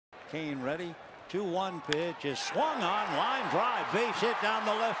Kane ready. 2-1 pitch is swung on. Line drive. Base hit down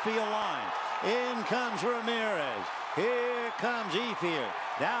the left field line. In comes Ramirez. Here comes Ethier.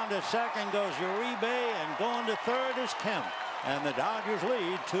 Down to second goes Uribe, and going to third is Kemp. And the Dodgers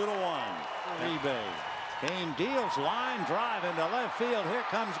lead 2-1. Uribe. Kane deals line drive into left field. Here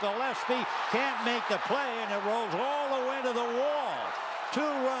comes Gillespie. Can't make the play, and it rolls all the way to the wall. 2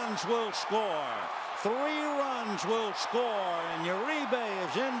 runs will score. 3 runs will score, and Uribe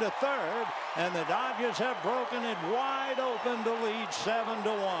is into third, and the Dodgers have broken it wide open to lead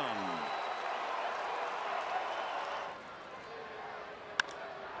 7-1.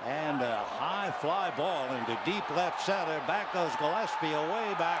 And a high fly ball into deep left center. Back goes Gillespie,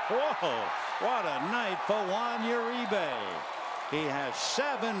 away back. Whoa, what a night for Juan Uribe. He has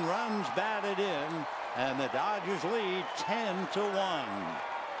 7 runs batted in, and the Dodgers lead 10-1.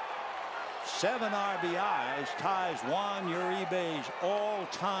 7 RBIs ties Juan Uribe's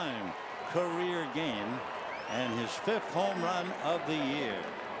all-time career game and his 5th home run of the year.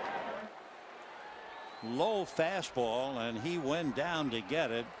 Low fastball, and he went down to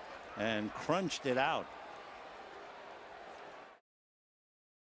get it and crunched it out.